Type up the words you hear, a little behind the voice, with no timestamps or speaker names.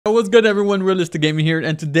What's good everyone, Realistic Gaming here,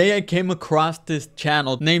 and today I came across this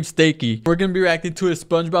channel named Stakey. We're gonna be reacting to a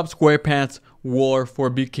SpongeBob SquarePants War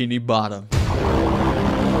for Bikini Bottom.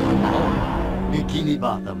 Bikini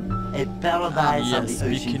Bottom, a paradise on the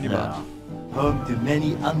ocean floor, home to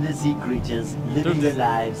many undersea creatures living their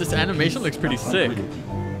lives. This animation looks pretty sick.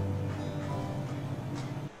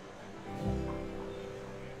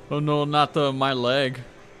 Oh no, not my leg.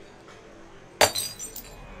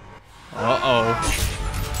 Uh-oh.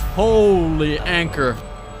 Holy anchor.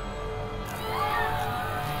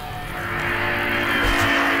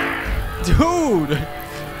 Dude!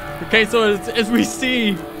 Okay, so as we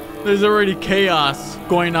see, there's already chaos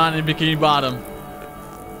going on in Bikini Bottom.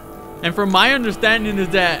 And from my understanding is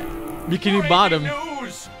that Bikini Bottom...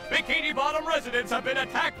 News! Bikini Bottom residents have been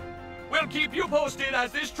attacked. We'll keep you posted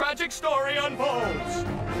as this tragic story unfolds.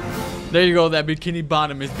 There you go, that Bikini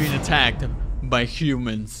Bottom is being attacked by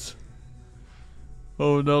humans.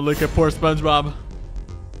 Oh no, look at poor SpongeBob.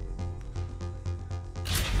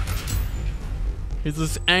 He's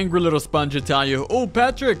this angry little sponge, I tell you. Oh,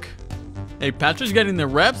 Patrick. Hey, Patrick's getting the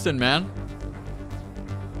reps in, man.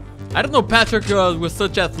 I didn't know Patrick was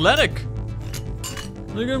such athletic.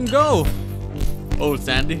 Look at him go. Oh,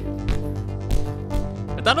 Sandy.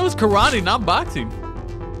 I thought it was karate, not boxing.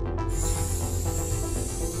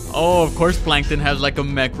 Oh, of course Plankton has like a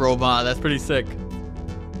mech robot. That's pretty sick.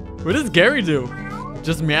 What does Gary do?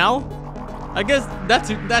 Just meow? I guess that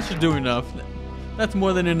should do enough. That's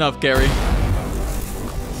more than enough, Gary.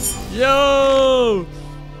 Yo!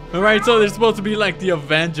 Alright, so they're supposed to be like the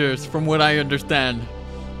Avengers, from what I understand.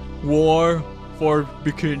 War for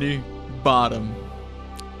Bikini Bottom.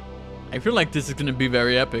 I feel like this is gonna be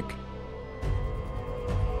very epic.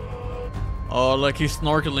 Oh, look, he's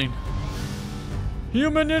snorkeling.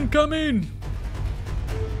 Human incoming!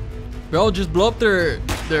 Bro, just blow up their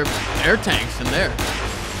air tanks in there.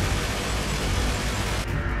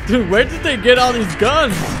 Dude, where did they get all these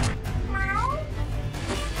guns?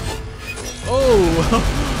 Oh.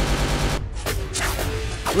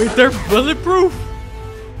 Wait, they're bulletproof?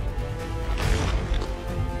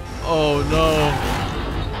 Oh no.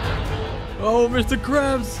 Oh, Mr.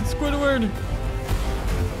 Krabs, Squidward.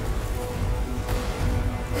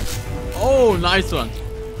 Oh, nice one.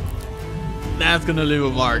 That's gonna leave a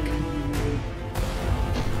mark.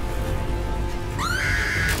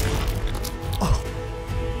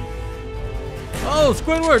 Oh,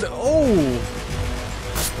 Squidward! Oh!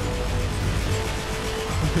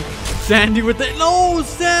 Sandy with the... No!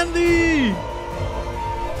 Sandy!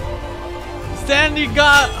 Sandy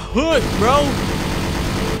got hooked, bro!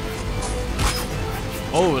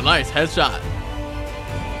 Oh, nice headshot.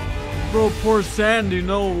 Bro, poor Sandy.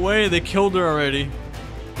 No way. They killed her already.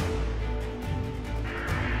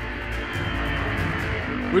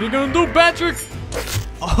 What are you gonna do, Patrick?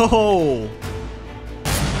 Oh!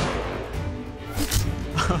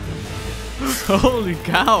 Holy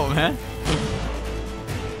cow, man.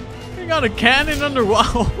 He got a cannon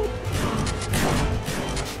underwater.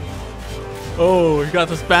 Oh, he got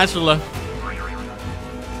the spatula.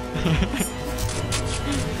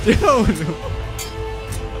 Dude.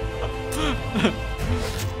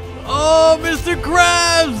 Oh, Mr.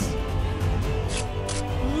 Krabs.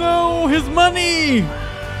 No, his money.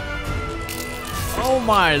 Oh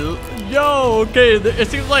my. Yo, okay. It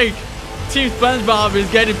seems like Team SpongeBob is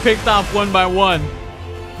getting picked off one by one.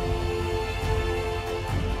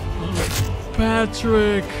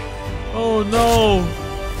 Patrick. Oh no.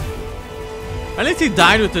 At least he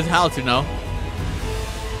died with his house, you know.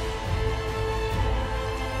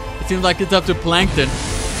 It seems like it's up to Plankton.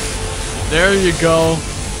 There you go.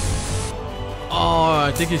 Oh,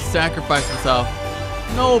 I think he sacrificed himself.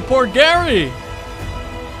 No, poor Gary.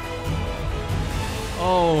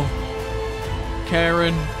 Oh,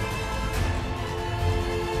 Karen.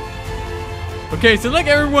 Okay, so like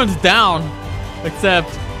everyone's down except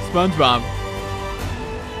SpongeBob.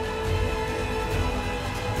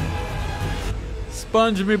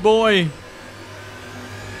 Sponge me boy.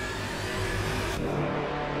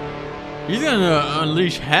 He's gonna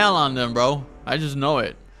unleash hell on them, bro. I just know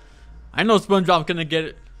it. I know SpongeBob's gonna get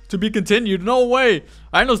it to be continued. No way.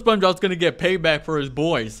 I know SpongeBob's gonna get payback for his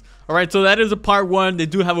boys. Alright, so that is a part 1. They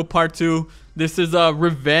do have a part 2. This is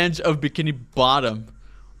Revenge of Bikini Bottom.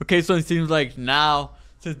 Okay, so it seems like now,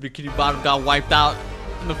 since Bikini Bottom got wiped out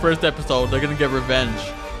in the first episode, they're gonna get revenge.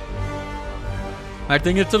 I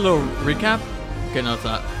think it's a little recap. Okay, no, it's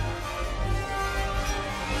not.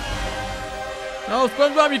 No,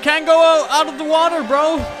 SpongeBob, you can't go out of the water,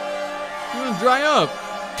 bro. You're gonna dry up.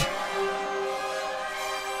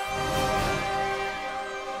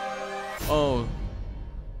 Oh,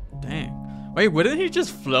 dang. Wait, wouldn't he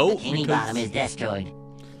just float? Bikini Bottom is destroyed.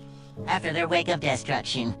 After their wake of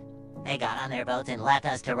destruction, they got on their boats and left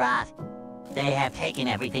us to rot. They have taken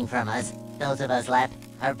everything from us. Those of us left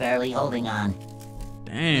are barely holding on.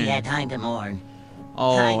 Damn. We had time to mourn.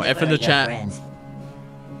 Oh, F in the chat. Friends.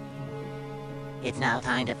 It's now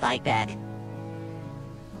time to fight back.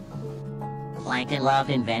 Plankton loved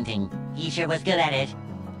inventing. He sure was good at it.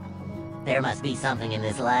 There must be something in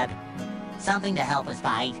this lab. Something to help us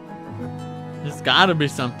fight. There's gotta be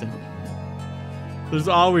something. There's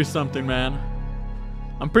always something, man.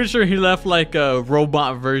 I'm pretty sure he left like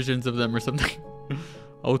robot versions of them or something.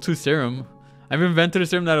 O2 serum. I've invented a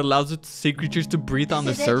serum that allows sea creatures to breathe on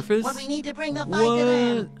the surface. What we need to bring the fight to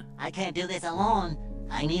them. I can't do this alone.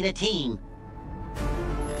 I need a team.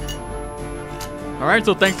 Alright,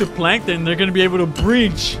 so thanks to Plankton, they're gonna be able to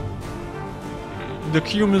breach the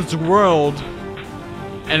humans' world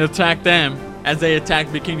and attack them as they attack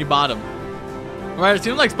Bikini Bottom. Alright, it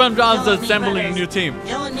seems like SpongeBob's assembling a new team.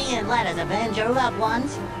 Join me and let us avenge our loved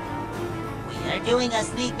ones. We are doing a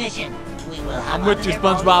sneak mission. We will help I'm with you,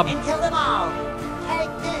 SpongeBob. and kill them all.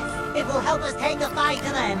 Take this. It will help us take the fight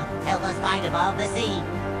to them. Help us fight above the sea.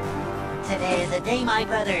 Today is the day, my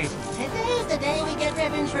brothers. Today is the day we get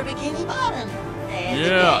revenge for Bikini Bottom. Today is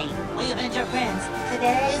the day we avenge our friends.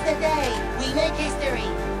 Today is the day we make history.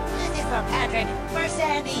 This is for Patrick, for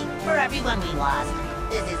Sandy, for everyone we lost.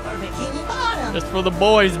 This is for Bikini Bottom. Just for the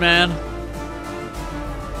boys, man.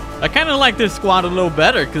 I kind of like this squad a little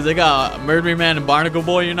better because they got Murdery Man and Barnacle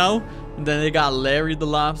Boy, you know? And then they got Larry the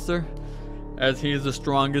Lobster, as he is the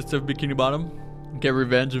strongest of Bikini Bottom. Get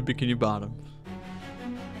revenge of Bikini Bottom.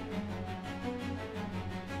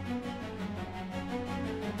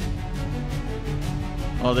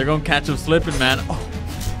 Oh, they're gonna catch him slipping, man. Oh.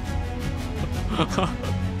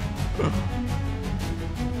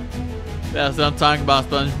 That's what I'm talking about,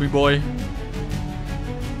 SpongeBob boy.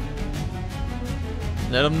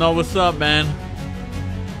 Let them know what's up, man.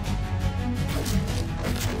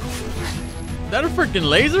 Is that a freaking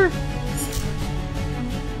laser?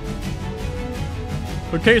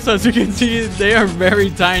 Okay, so as you can see, they are very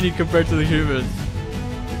tiny compared to the humans.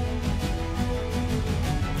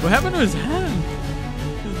 What happened to his hand?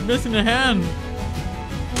 He's missing a hand.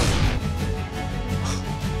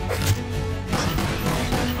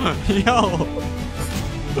 Yo.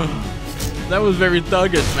 That was very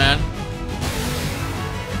thuggish, man.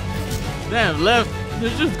 Damn, left.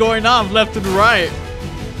 They're just going off left and right.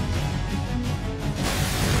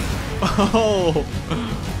 Oh.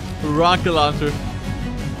 Rocket launcher.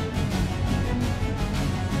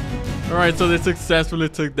 Alright, so they successfully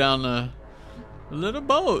took down a little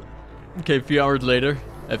boat. Okay, a few hours later.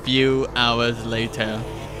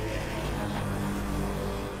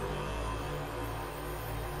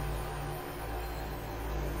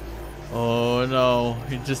 Oh no,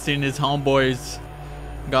 he just seen his homeboys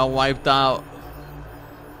got wiped out.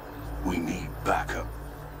 We need backup.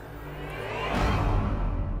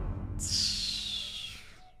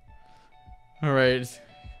 Alright.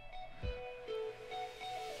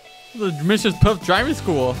 The mission's Puff Driving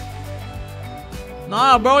School.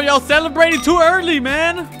 Nah, bro, y'all celebrating too early,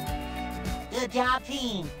 man. Good job,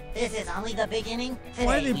 team. This is only the beginning. Today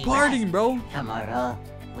Why are they we partying, rest. bro? Tomorrow,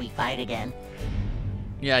 we fight again.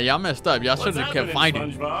 Yeah, y'all messed up. Y'all should have kept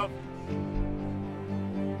fighting. SpongeBob?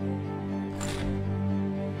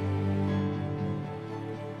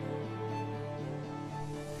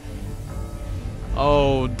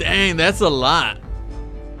 Oh, dang, that's a lot.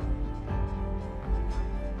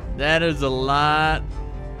 That is a lot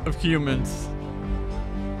of humans.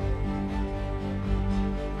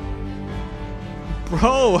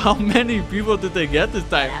 Bro, how many people did they get this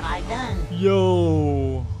What time? have I done?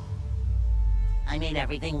 Yo. I made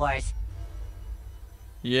everything worse.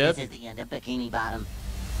 Yep. This is the end of Bikini Bottom.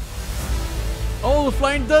 Oh, the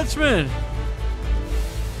Flying Dutchman.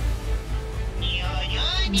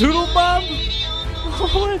 Doodle Bob?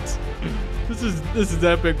 What? This is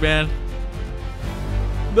epic, man.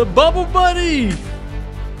 The Bubble Buddy.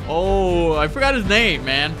 Oh, I forgot his name,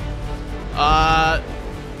 man.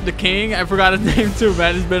 The King. I forgot his name too,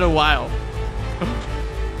 man. It's been a while.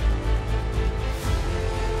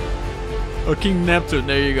 Oh, King Neptune.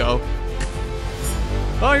 There you go.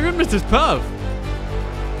 Oh, you're Mrs. Puff.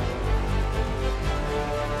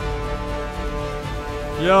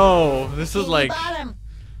 Yo, this is Bikini like Bottom.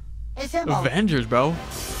 Assemble. Avengers, bro.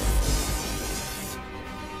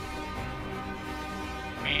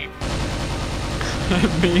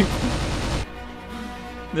 Me.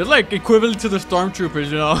 They're like equivalent to the stormtroopers,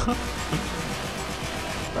 you know.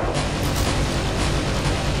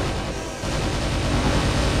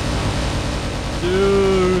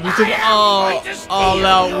 Dude. Dude, this is all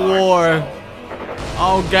out war.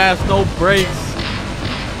 All gas, no brakes.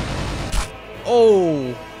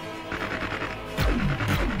 Oh.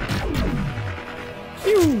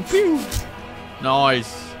 Pew, pew.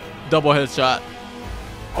 Nice. Double headshot.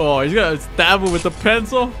 Oh, he's gonna stab him with a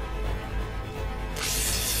pencil.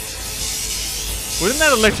 Wouldn't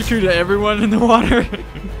that electrocute everyone in the water?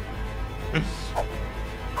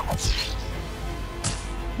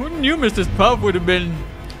 Wouldn't you, Mr. Puff, would have been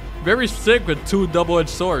very sick with 2 double-edged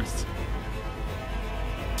swords.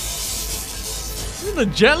 The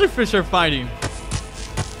jellyfish are fighting.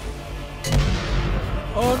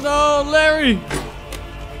 Oh no, Larry!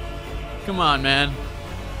 Come on, man.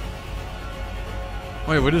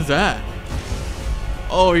 Wait, what is that?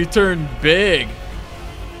 Oh, he turned big.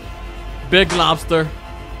 Big lobster.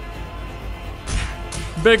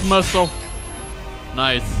 Big muscle.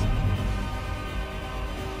 Nice.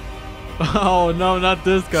 Oh no, not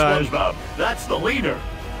this guy. SpongeBob, that's the leader.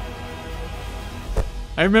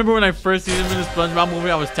 I remember when I first seen him in the SpongeBob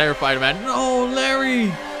movie, I was terrified, man. No,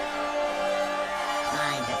 Larry!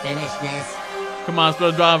 Time to finish this. Come on,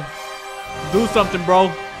 SpongeBob. Do something,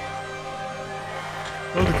 bro.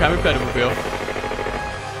 Oh, the Krabby Patty-mobile.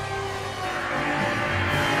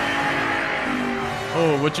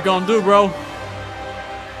 Oh, what you gonna do, bro?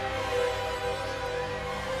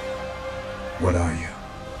 What are you?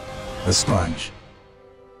 A sponge.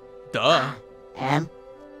 Duh.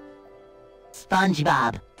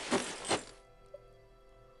 SpongeBob.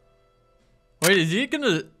 Wait, is he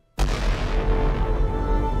gonna...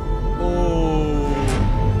 Oh.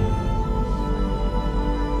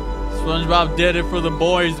 SpongeBob did it for the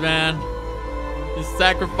boys, man. He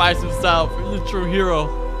sacrificed himself. He's a true hero.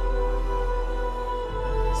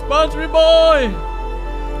 Spongy boy!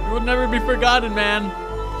 You will never be forgotten, man.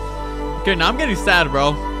 Okay, now I'm getting sad,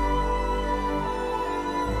 bro.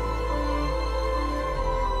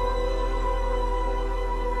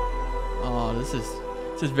 Oh, this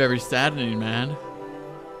is very saddening, man.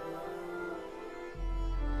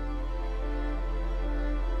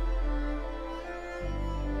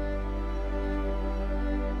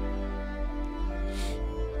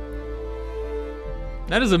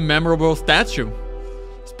 That is a memorable statue.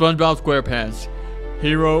 SpongeBob SquarePants,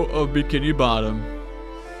 hero of Bikini Bottom.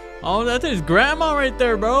 Oh, that's his grandma right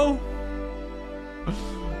there, bro.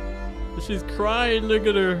 She's crying. Look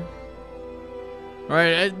at her. All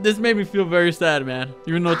right, this made me feel very sad, man.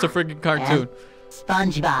 Even though it's a freaking cartoon.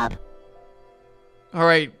 SpongeBob. All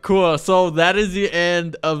right, cool. So that is the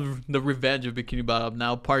end of the Revenge of Bikini Bottom.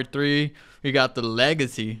 Now, part 3, we got the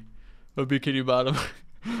Legacy of Bikini Bottom.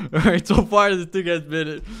 All right, so far this thing has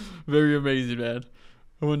been very amazing, man.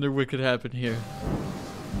 I wonder what could happen here.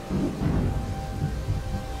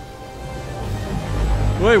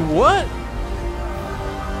 Wait, what?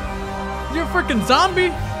 You're a freaking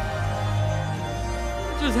zombie?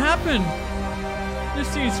 What just happened?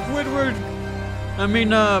 Just seen Squidward,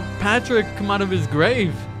 Patrick come out of his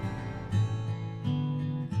grave.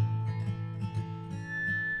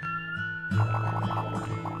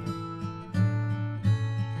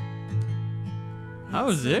 How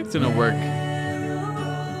is it gonna work?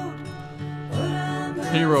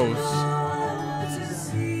 Heroes.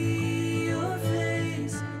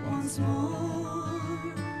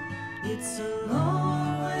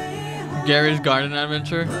 Gary's Garden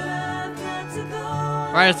Adventure.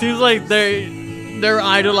 Alright, it seems like they're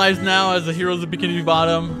idolized now as the heroes of Bikini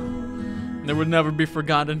Bottom. They would never be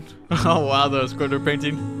forgotten. Oh wow, the Squidward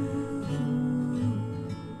painting.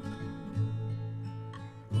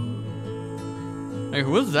 Hey,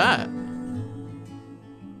 who is that?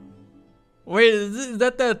 Wait, is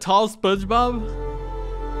that tall SpongeBob?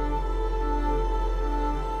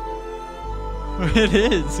 It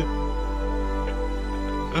is.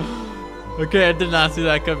 Okay, I did not see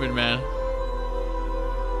that coming, man.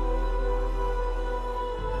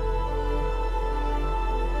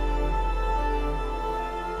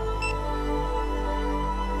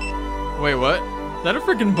 Wait, what? Is that a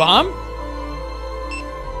freaking bomb?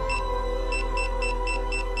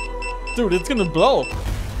 Dude, it's gonna blow.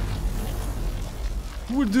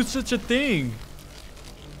 Who would do such a thing?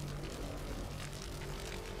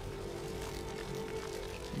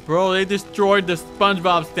 Bro, they destroyed the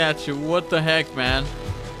SpongeBob statue. What the heck, man?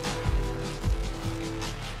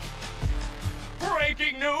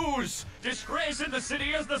 Breaking news! Disgrace in the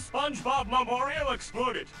city as the SpongeBob Memorial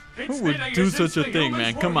exploded. Who would do such a thing,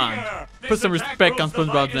 man? Come on. Put some respect on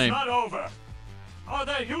SpongeBob's name. Are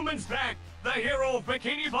the humans back? The hero of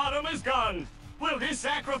Bikini Bottom is gone. Will his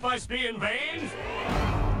sacrifice be in vain?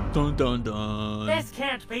 Dun dun dun. This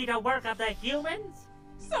can't be the work of the humans.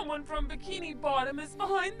 Someone from Bikini Bottom is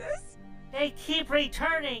behind this? They keep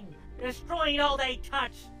returning, destroying all they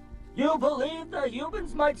touch. You believe the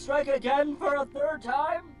humans might strike again for a third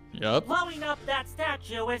time? Yup. Blowing up that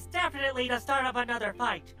statue is definitely the start of another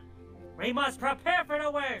fight. We must prepare for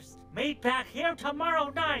the worst. Meet back here tomorrow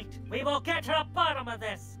night. We will get to the bottom of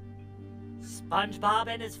this. SpongeBob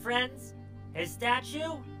and his friends, his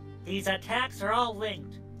statue, these attacks are all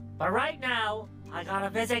linked. But right now, I gotta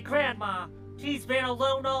visit Grandma. She's been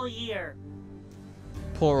alone all year.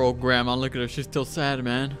 Poor old grandma. Look at her. She's still sad,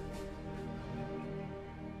 man.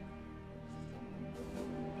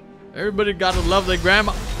 Everybody gotta love their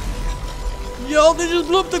grandma. Yo, they just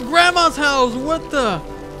blew up the grandma's house. What the?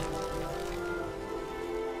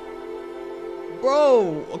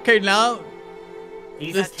 Bro. Okay, now.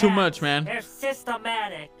 These This is too attacks, much, man. They're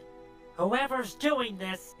systematic. Whoever's doing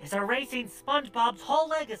this is erasing SpongeBob's whole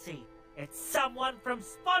legacy. It's someone from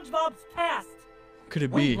SpongeBob's past. Could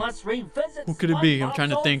it We be? must revisit Who could it be? I'm SpongeBob's trying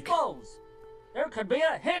to old think. foes. There could be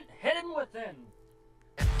a hint hidden within.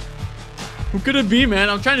 Who could it be, man?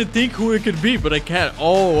 I'm trying to think who it could be, but I can't.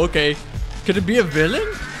 Oh, okay. Could it be a villain?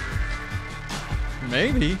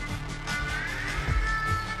 Maybe.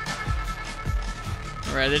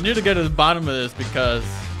 Alright, they need to get to the bottom of this because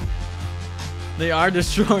they are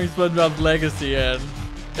destroying SpongeBob's legacy and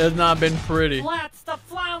it's not been pretty. Flats the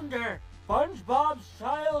Flounder. SpongeBob's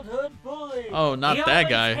childhood bully. Oh, not He that always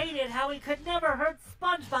guy. hated how he could never hurt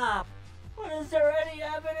SpongeBob. But is there any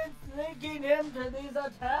evidence linking him to these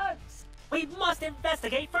attacks? We must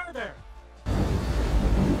investigate further.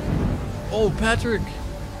 Oh, Patrick.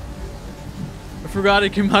 I forgot he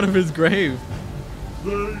came out of his grave.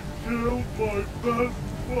 They killed my best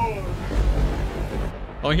bud.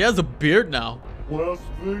 Oh, he has a beard now. Last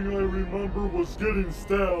thing I remember was getting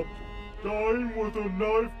stabbed. Dying with a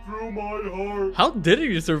knife through my heart. How did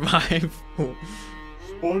he survive?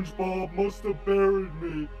 SpongeBob must have buried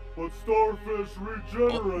me, but starfish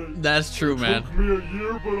regenerate. That's true, man. Took me a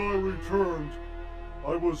year, but I returned.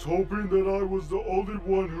 I was hoping that I was the only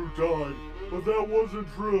one who died, but that wasn't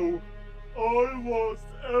true. I lost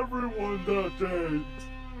everyone that day.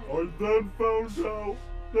 I then found out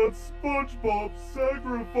that SpongeBob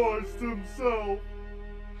sacrificed himself.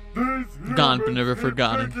 These Gone but humans never keep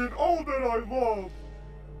forgotten. taking all that I love.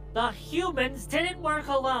 The humans didn't work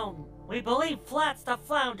alone. We believe Flats the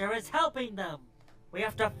Flounder is helping them. We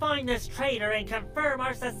have to find this traitor and confirm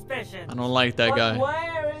our suspicions. I don't like that But guy.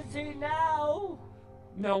 where is he now?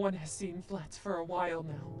 No one has seen Flats for a while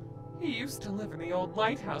now. He used to live in the old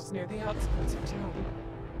lighthouse near the outskirts of town.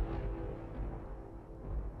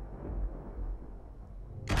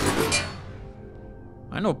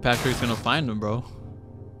 I know Patrick's gonna find him, bro.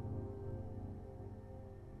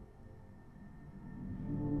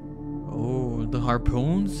 Oh, the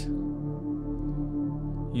harpoons?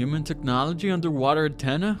 Human technology, underwater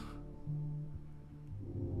antenna?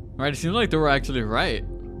 Right, it seems like they were actually right.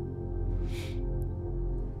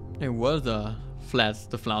 It was Flats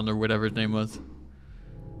the Flounder, whatever his name was.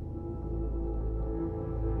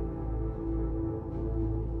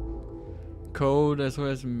 Code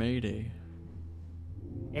SOS Mayday.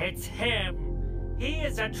 It's him. He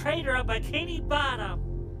is a traitor of Bikini Bottom.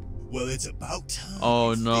 Well, it's about time.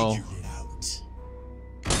 Oh, I no. Figured it out.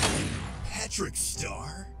 Patrick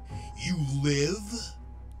Star, you live?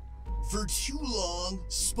 For too long,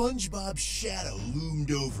 SpongeBob's shadow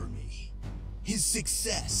loomed over me. His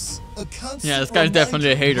success, a constant Yeah, this guy's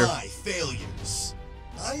definitely a reminder hater. of my failures.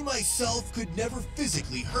 I myself could never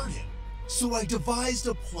physically hurt him, so I devised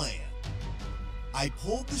a plan. I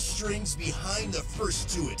pulled the strings behind the first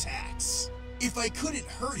two attacks. If I couldn't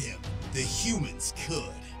hurt him, the humans could.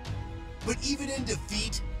 But even in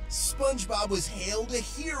defeat, SpongeBob was hailed a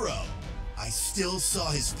hero. I still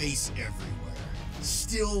saw his face everywhere,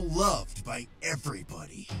 still loved by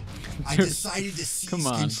everybody. I decided to seize Come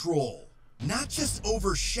on. control, not just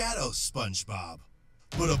overshadow SpongeBob,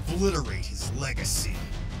 but obliterate his legacy.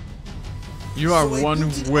 You are So I one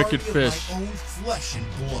built an wicked army of fish. my own flesh and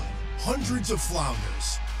blood, hundreds of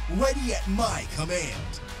flounders, ready at my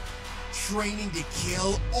command, training to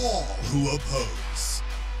kill all who oppose.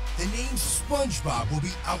 The name SpongeBob will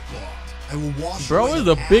be outlawed. I will wash Bro away is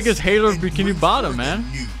the past biggest hater of and Bikini bring Bottom, forth a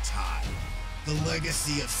man. New tide. The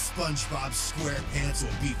legacy of SpongeBob SquarePants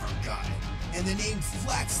will be forgotten, and the name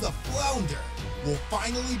Flats the Flounder will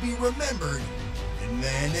finally be remembered. And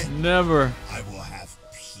then Never. I will have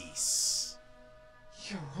peace.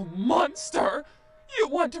 You're a monster! You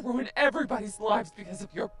want to ruin everybody's lives because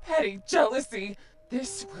of your petty jealousy.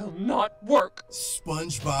 This will not work.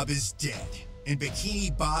 SpongeBob is dead, and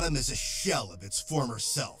Bikini Bottom is a shell of its former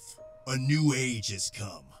self. A new age has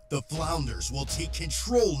come. The Flounders will take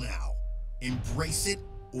control now. Embrace it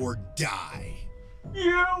or die.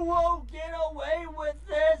 You won't get away with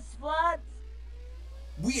this, Flats!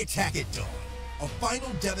 We attack at dawn. A final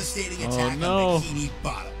devastating attack on Bikini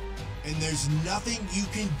Bottom. And there's nothing you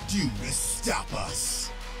can do to stop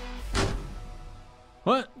us.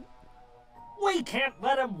 What? We can't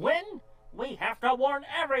let him win. We have to warn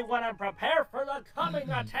everyone and prepare for the coming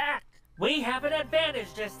attack. We have an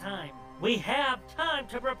advantage this time. We have time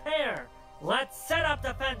to prepare. Let's set up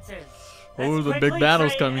defenses. Oh, the big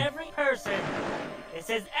battle's coming. Every person.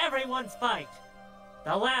 This is everyone's fight.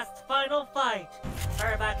 The last final fight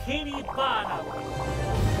for Bikini Bottom.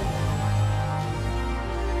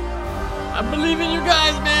 I believe in you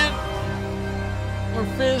guys, man. Or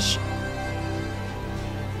fish.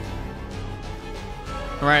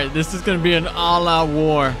 Alright, this is gonna be an all-out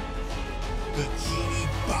war.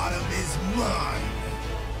 Bikini Bottom is mine.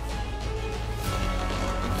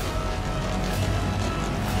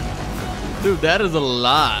 Dude, that is a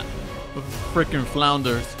lot of freaking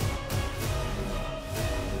flounders.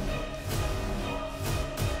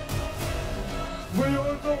 We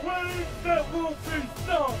are the waves that will be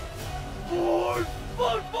stopped. For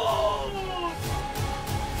SpongeBob!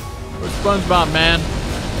 Where's SpongeBob, man?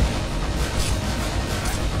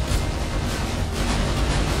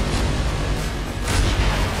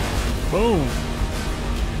 Boom.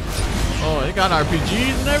 Oh, they got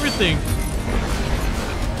RPGs and everything.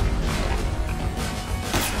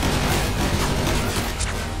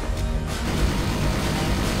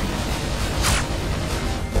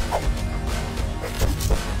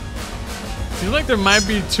 Seems like there might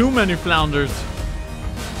be too many flounders.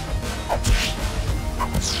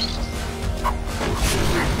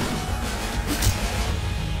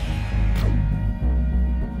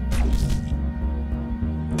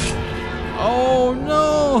 Oh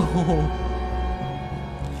no!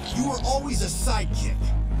 You were always a sidekick.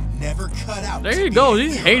 Never cut out. There you go.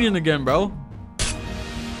 He's hating again, bro.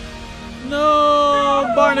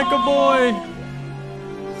 No, Barnacle boy.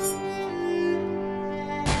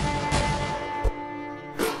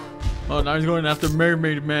 Oh, now he's going after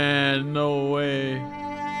Mermaid Man. No way.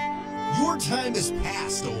 Your time has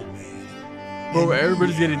passed, old man. Bro,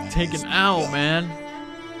 everybody's getting taken out, man.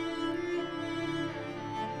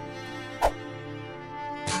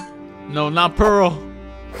 No, not Pearl.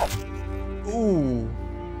 Ooh.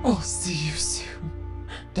 I'll see you soon,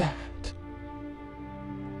 Dad.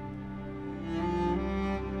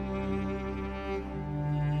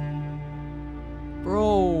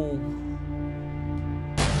 Bro.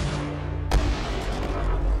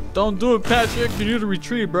 Don't do it, Patrick. You need to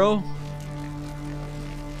retreat, bro.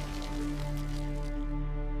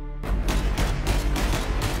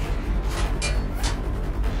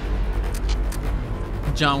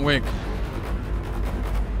 John Wick.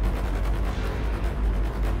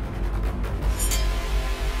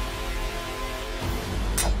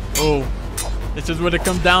 Oh, this is what it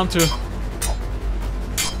comes down to.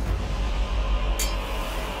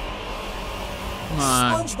 Come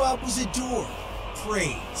on. SpongeBob was adored,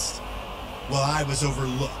 praised, while I was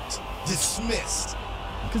overlooked, dismissed.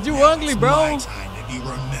 Cause you ugly, bro. My time to be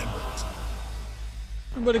remembered.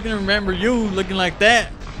 Nobody can remember you looking like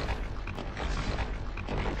that.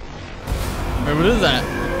 Wait, what is that?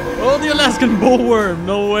 Oh, the Alaskan bullworm.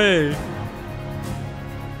 No way.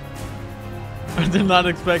 I did not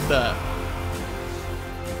expect that.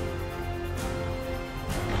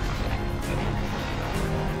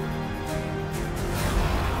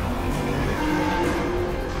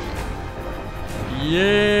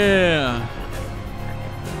 Yeah.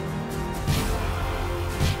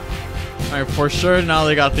 Alright, for sure now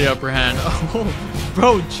they got the upper hand. Oh,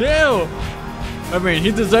 bro, chill. I mean,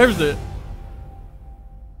 he deserves it.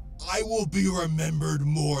 I will be remembered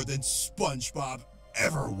more than SpongeBob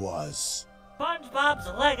ever was. SpongeBob's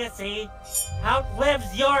legacy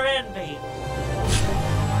outlives your envy.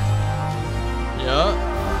 Yeah.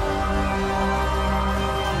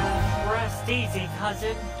 Rest easy,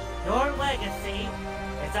 cousin. Your legacy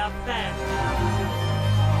is a fact.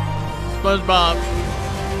 SpongeBob.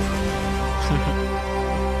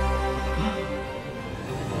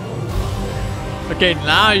 Okay,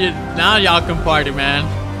 now y'all can party, man.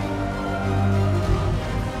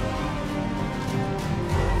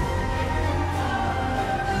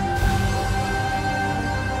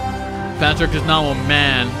 Patrick is now a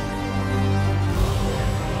man.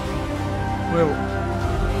 Wait,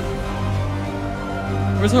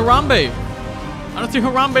 where's Harambe? I don't see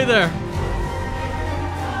Harambe there.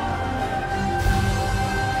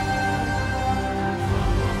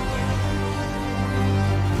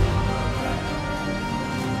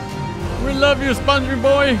 Where's love you, Spongy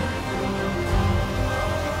boy.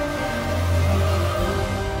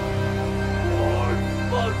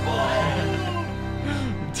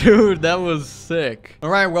 Dude, that was sick.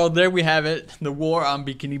 Alright, well, there we have it. The war on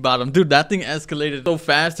Bikini Bottom. Dude, that thing escalated so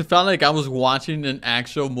fast. It felt like I was watching an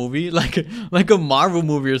actual movie. Like a Marvel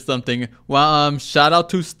movie or something. Well, shout out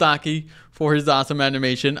to Stocky for his awesome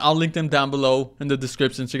animation. I'll link them down below in the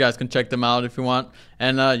description so you guys can check them out if you want.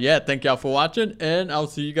 And yeah, thank y'all for watching. And I'll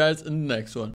see you guys in the next one.